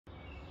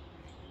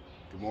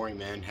Good morning,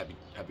 man.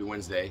 Happy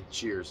Wednesday.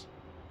 Cheers.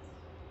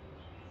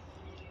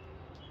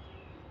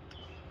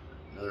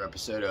 Another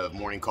episode of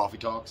Morning Coffee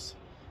Talks.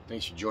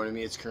 Thanks for joining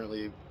me. It's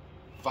currently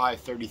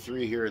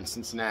 5:33 here in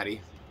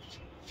Cincinnati.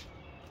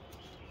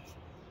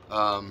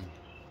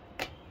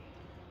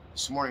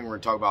 This morning we're going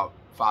to talk about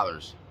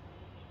fathers,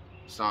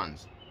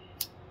 sons,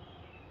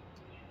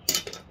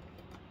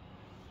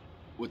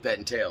 what that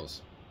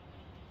entails.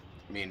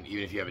 I mean,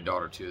 even if you have a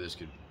daughter too, this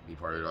could be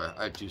part of it.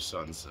 I have two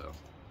sons, so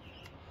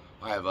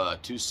I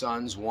have two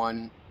sons.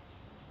 One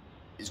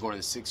is going to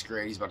the 6th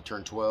grade. He's about to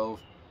turn 12.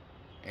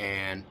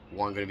 And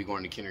one going to be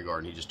going to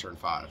kindergarten. He just turned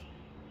 5.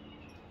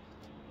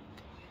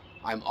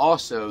 I'm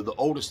also the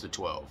oldest of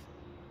 12.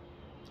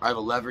 I have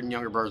 11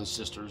 younger brothers and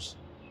sisters.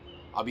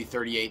 I'll be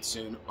 38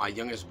 soon. My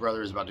youngest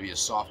brother is about to be a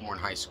sophomore in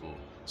high school.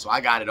 So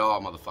I got it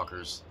all,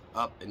 motherfuckers.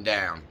 Up and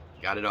down.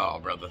 Got it all,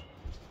 brother.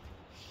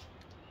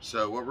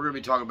 So what we're going to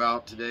be talking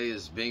about today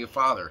is being a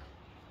father.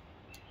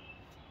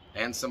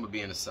 And some of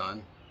being a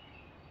son.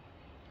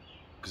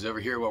 Because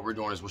over here what we're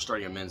doing is we're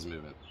starting a men's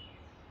movement.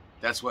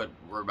 That's what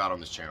we're about on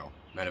this channel.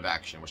 Men of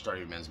Action. We're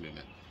starting a men's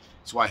movement.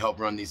 That's why I help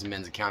run these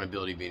men's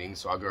accountability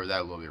meetings. So I'll go over that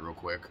a little bit real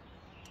quick.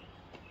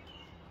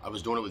 I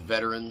was doing it with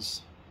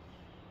veterans.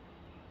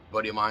 A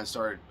buddy of mine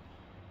started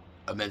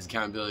a men's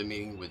accountability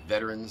meeting with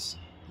veterans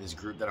in this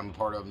group that I'm a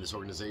part of in this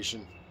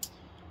organization.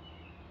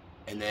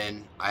 And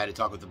then I had to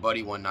talk with a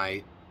buddy one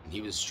night, and he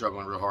was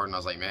struggling real hard, and I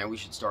was like, man, we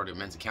should start a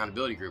men's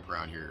accountability group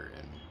around here.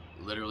 And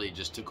literally it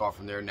just took off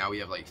from there. Now we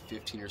have like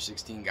 15 or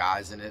 16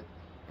 guys in it.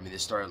 I mean,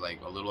 this started like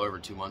a little over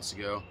 2 months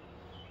ago.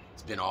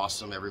 It's been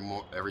awesome.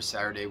 Every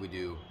Saturday we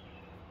do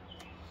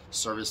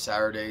service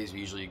Saturdays.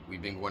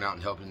 We've been going out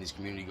and helping in these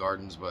community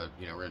gardens, but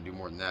you know, we're gonna do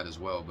more than that as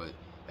well. But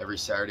every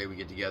Saturday we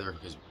get together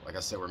because, like I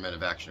said, we're men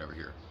of action over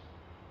here.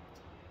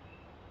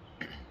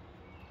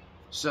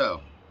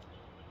 So,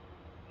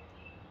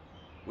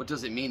 what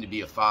does it mean to be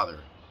a father?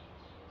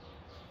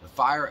 The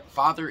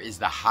father is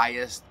the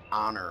highest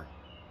honor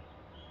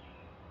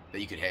that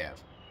you could have.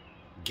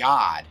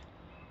 God,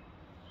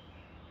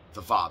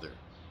 the Father.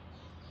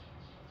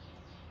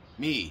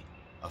 Me,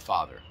 a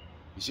father.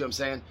 You see what I'm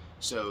saying?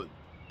 So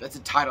that's a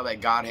title that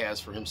God has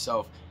for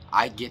himself.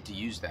 I get to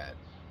use that.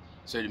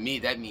 So to me,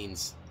 that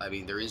means, I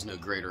mean, there is no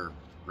greater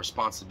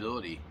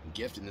responsibility and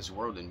gift in this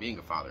world than being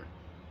a father.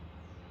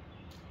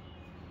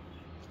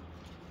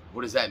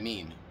 What does that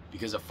mean?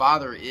 Because a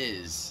father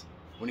is,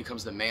 when it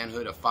comes to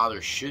manhood, a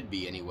father should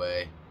be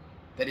anyway.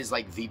 That is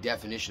like the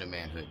definition of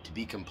manhood, to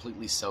be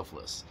completely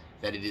selfless.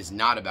 That it is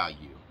not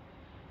about you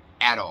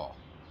at all,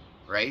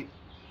 right?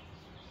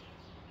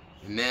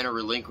 Men are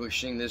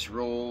relinquishing this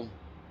role,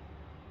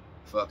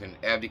 fucking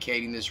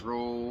abdicating this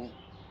role,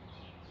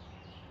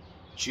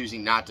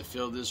 choosing not to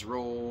fill this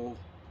role.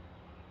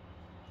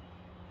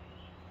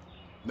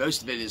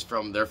 Most of it is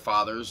from their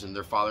fathers and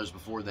their fathers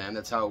before them.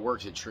 That's how it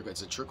works.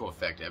 It's a trickle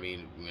effect. I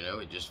mean, you know,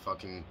 it just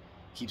fucking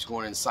keeps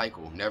going in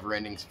cycle,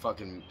 never-ending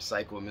fucking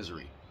cycle of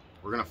misery.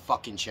 We're gonna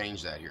fucking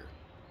change that here.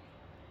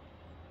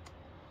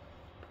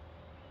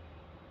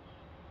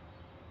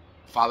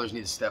 Fathers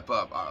need to step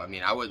up. I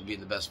mean, I wouldn't be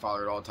the best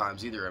father at all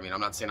times either. I mean,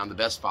 I'm not saying I'm the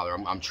best father.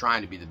 I'm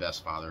trying to be the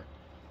best father.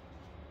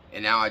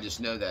 And now I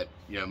just know that,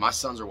 you know, my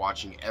sons are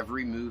watching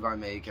every move I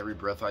make, every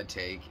breath I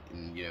take,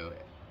 and, you know,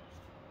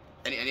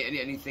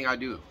 anything I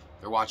do.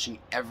 They're watching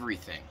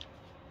everything.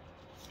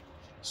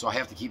 So I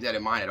have to keep that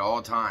in mind at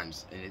all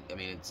times. And I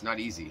mean, it's not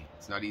easy.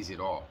 It's not easy at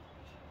all.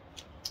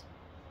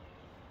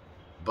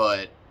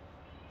 But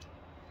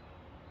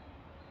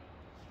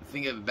the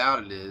thing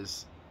about it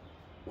is,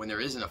 when there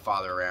isn't a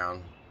father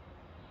around,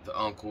 the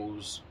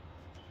uncles,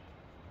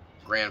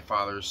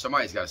 grandfathers,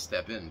 somebody's got to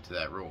step into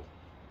that role.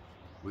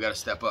 We got to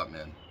step up,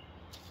 man.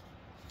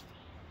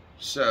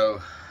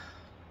 So,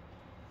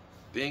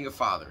 being a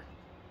father,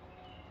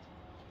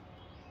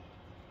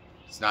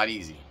 it's not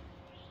easy.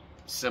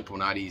 Simple,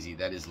 not easy.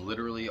 That is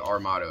literally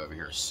our motto over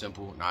here.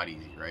 Simple, not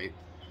easy, right?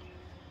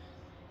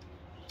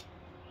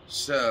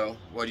 So,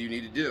 what do you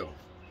need to do?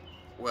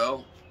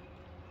 Well,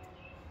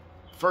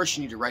 first,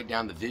 you need to write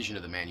down the vision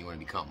of the man you want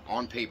to become.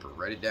 On paper,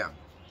 write it down.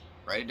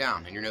 Write it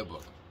down in your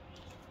notebook.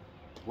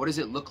 What does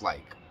it look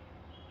like?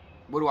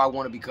 What do I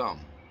want to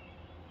become?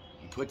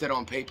 You put that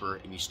on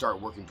paper and you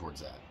start working towards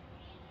that.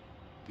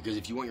 Because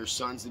if you want your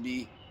sons to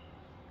be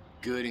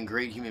good and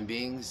great human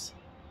beings,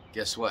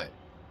 guess what?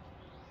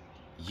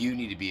 You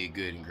need to be a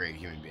good and great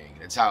human being.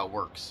 That's how it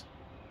works.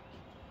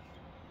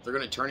 They're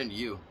going to turn into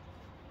you.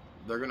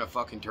 They're going to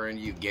fucking turn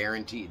into you,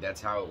 guaranteed.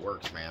 That's how it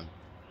works, man.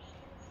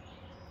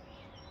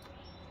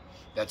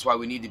 That's why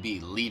we need to be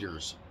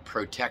leaders,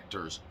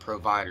 protectors,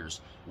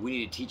 providers. We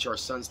need to teach our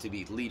sons to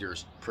be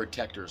leaders,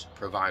 protectors,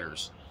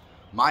 providers.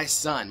 My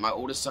son, my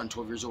oldest son,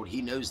 12 years old,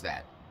 he knows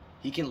that.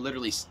 He can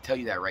literally tell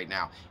you that right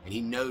now, and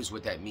he knows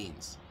what that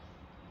means.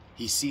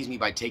 He sees me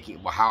by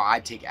how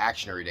I take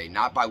action every day,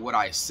 not by what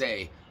I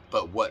say,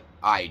 but what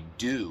I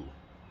do.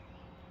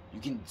 You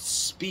can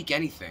speak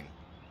anything.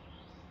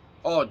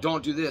 Oh,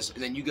 don't do this,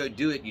 and then you go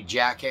do it, you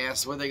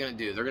jackass. What are they going to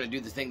do? They're going to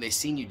do the thing they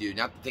seen you do,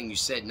 not the thing you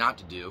said not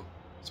to do.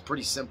 It's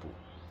pretty simple.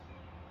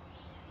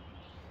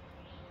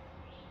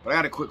 But I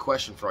got a quick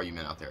question for all you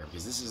men out there,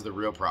 because this is the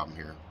real problem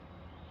here.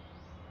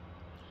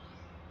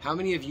 How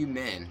many of you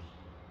men,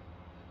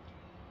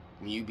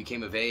 when you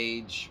became of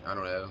age, I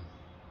don't know,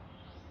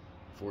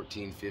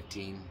 14,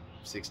 15,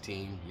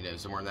 16, you know,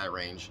 somewhere in that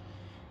range,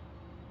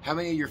 how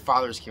many of your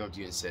fathers came up to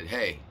you and said,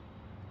 hey,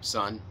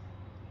 son,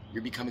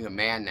 you're becoming a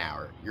man now,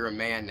 or you're a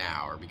man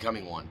now, or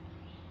becoming one.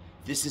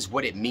 This is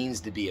what it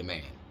means to be a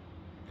man.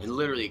 And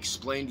literally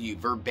explain to you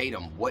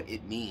verbatim what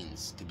it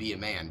means to be a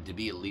man, to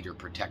be a leader,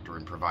 protector,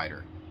 and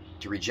provider,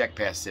 to reject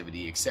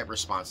passivity, accept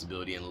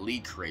responsibility, and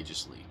lead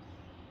courageously.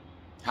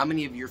 How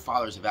many of your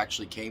fathers have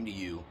actually came to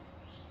you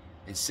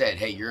and said,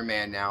 hey, you're a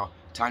man now,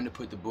 time to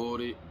put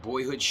the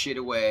boyhood shit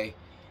away,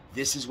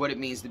 this is what it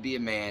means to be a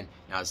man,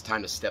 now it's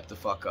time to step the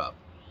fuck up?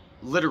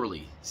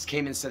 Literally,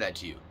 came and said that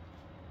to you.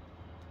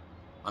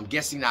 I'm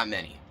guessing not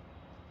many.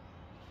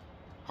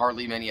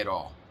 Hardly many at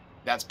all.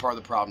 That's part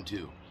of the problem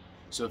too.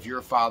 So if you're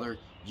a father,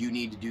 you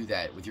need to do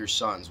that with your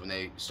sons when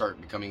they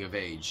start becoming of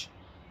age.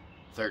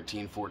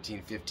 13,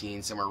 14,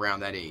 15, somewhere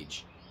around that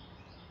age.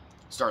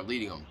 Start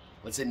leading them.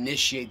 Let's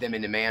initiate them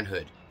into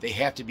manhood. They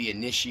have to be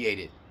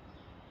initiated.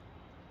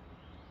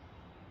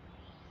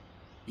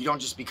 You don't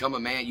just become a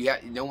man.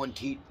 No one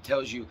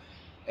tells you,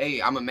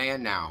 hey, I'm a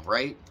man now,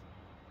 right?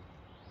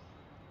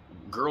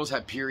 Girls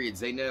have periods.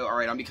 They know, all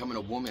right, I'm becoming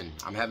a woman.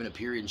 I'm having a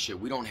period and shit.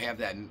 We don't have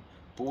that.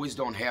 Boys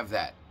don't have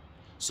that.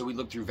 So we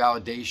look through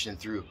validation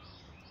through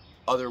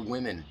other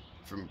women,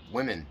 from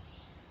women.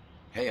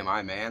 Hey, am I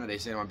a man? Are they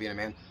saying I'm being a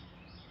man?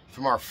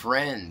 From our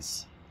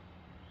friends.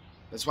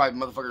 That's why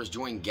motherfuckers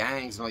join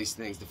gangs and all these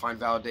things to find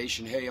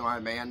validation. Hey, am I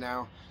a man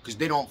now? Because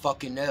they don't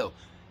fucking know.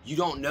 You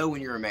don't know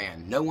when you're a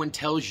man. No one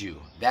tells you.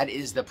 That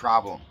is the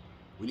problem.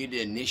 We need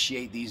to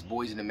initiate these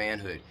boys into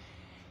manhood.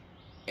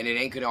 And it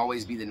ain't gonna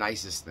always be the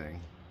nicest thing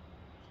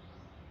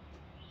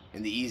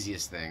and the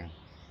easiest thing.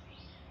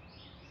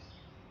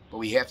 But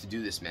we have to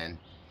do this, man.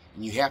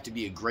 And you have to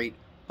be a great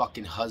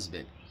fucking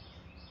husband.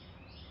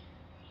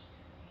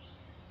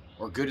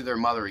 Or good to their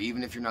mother,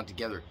 even if you're not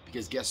together.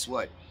 Because guess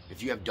what?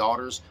 If you have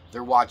daughters,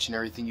 they're watching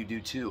everything you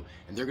do too.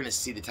 And they're gonna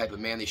see the type of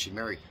man they should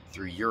marry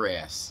through your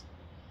ass.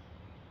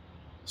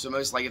 So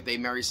most like if they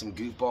marry some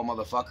goofball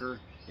motherfucker,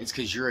 it's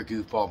because you're a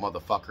goofball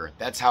motherfucker.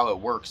 That's how it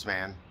works,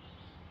 man.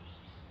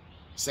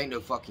 This ain't no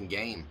fucking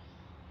game.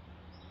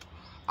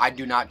 I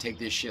do not take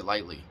this shit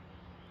lightly.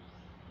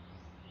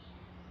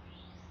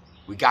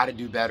 We gotta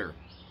do better.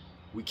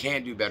 We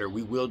can do better.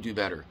 We will do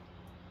better.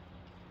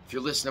 If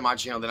you're listening to my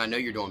channel, then I know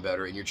you're doing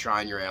better and you're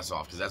trying your ass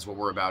off, because that's what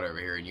we're about over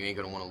here, and you ain't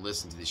gonna want to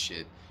listen to this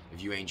shit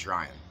if you ain't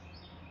trying.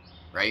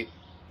 Right?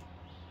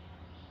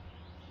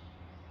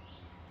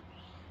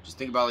 Just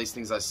think about all these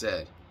things I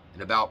said,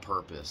 and about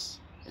purpose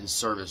and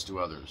service to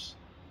others.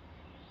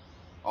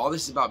 All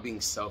this is about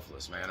being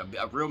selfless, man.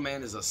 A real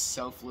man is a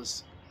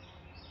selfless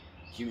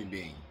human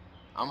being.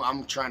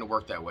 I'm trying to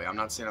work that way. I'm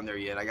not saying I'm there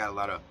yet. I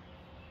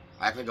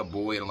act like a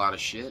boy in a lot of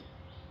shit.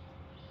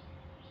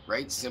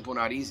 Right? Simple,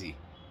 not easy.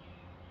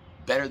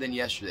 Better than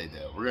yesterday,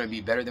 though. We're going to be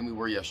better than we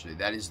were yesterday.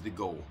 That is the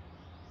goal.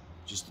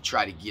 Just to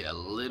try to get a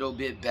little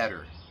bit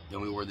better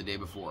than we were the day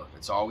before.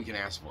 That's all we can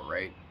ask for,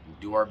 right?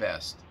 Do our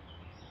best.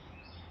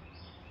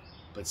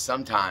 But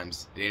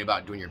sometimes it ain't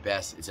about doing your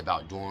best. It's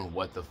about doing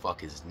what the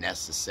fuck is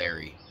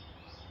necessary.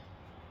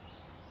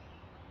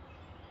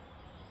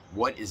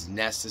 What is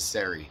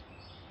necessary?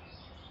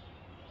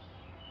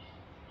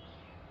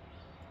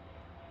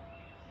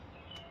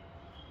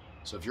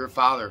 So if you're a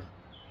father,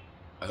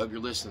 I hope you're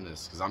listening to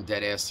this, because I'm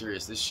dead ass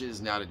serious. This shit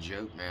is not a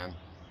joke, man.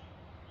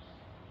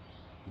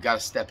 You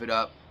gotta step it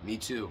up. Me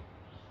too.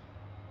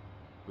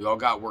 We all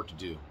got work to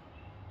do.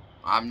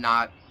 I'm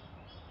not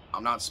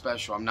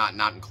special. I'm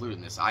not included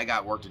in this. I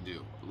got work to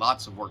do.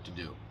 Lots of work to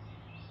do.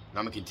 And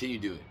I'm going to continue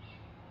to do it.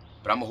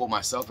 But I'm going to hold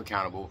myself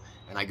accountable.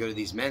 And I go to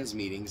these men's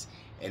meetings,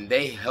 and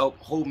they help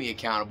hold me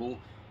accountable.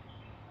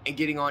 And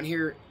getting on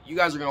here, you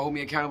guys are going to hold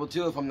me accountable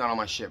too if I'm not on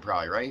my shit,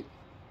 probably, right?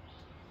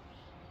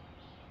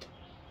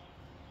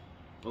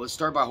 But let's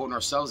start by holding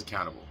ourselves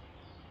accountable.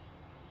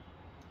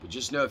 But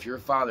just know, if you're a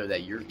father,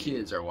 that your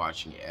kids are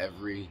watching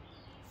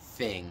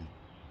everything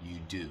you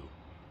do.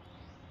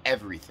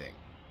 Everything.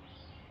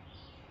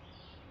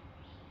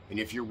 And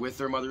if you're with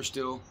their mother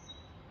still,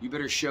 you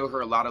better show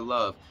her a lot of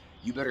love.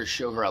 You better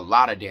show her a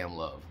lot of damn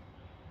love.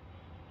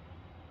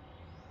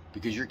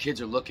 Because your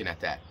kids are looking at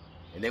that.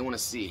 And they want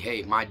to see,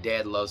 hey, my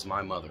dad loves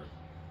my mother.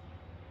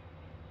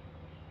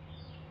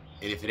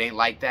 And if it ain't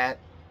like that,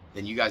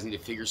 then you guys need to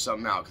figure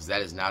something out, because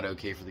that is not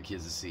okay for the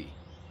kids to see.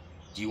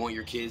 Do you want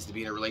your kids to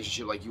be in a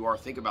relationship like you are?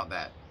 Think about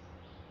that.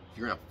 If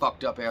you're in a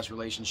fucked up ass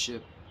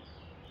relationship,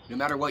 no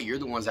matter what, you're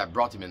the ones that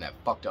brought them in that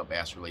fucked up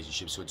ass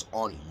relationship, so it's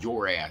on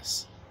your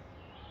ass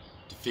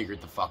to figure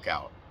it the fuck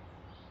out.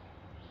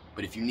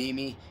 But if you need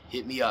me,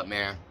 hit me up,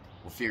 man.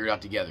 We'll figure it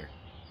out together.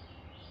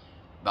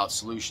 About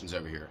solutions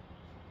over here.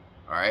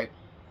 Alright?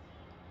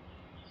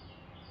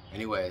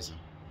 Anyways,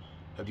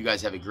 hope you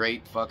guys have a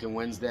great fucking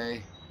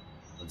Wednesday.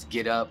 Let's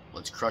get up.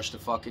 Let's crush the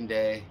fucking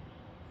day.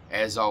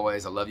 As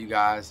always, I love you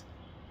guys.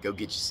 Go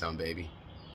get you some, baby.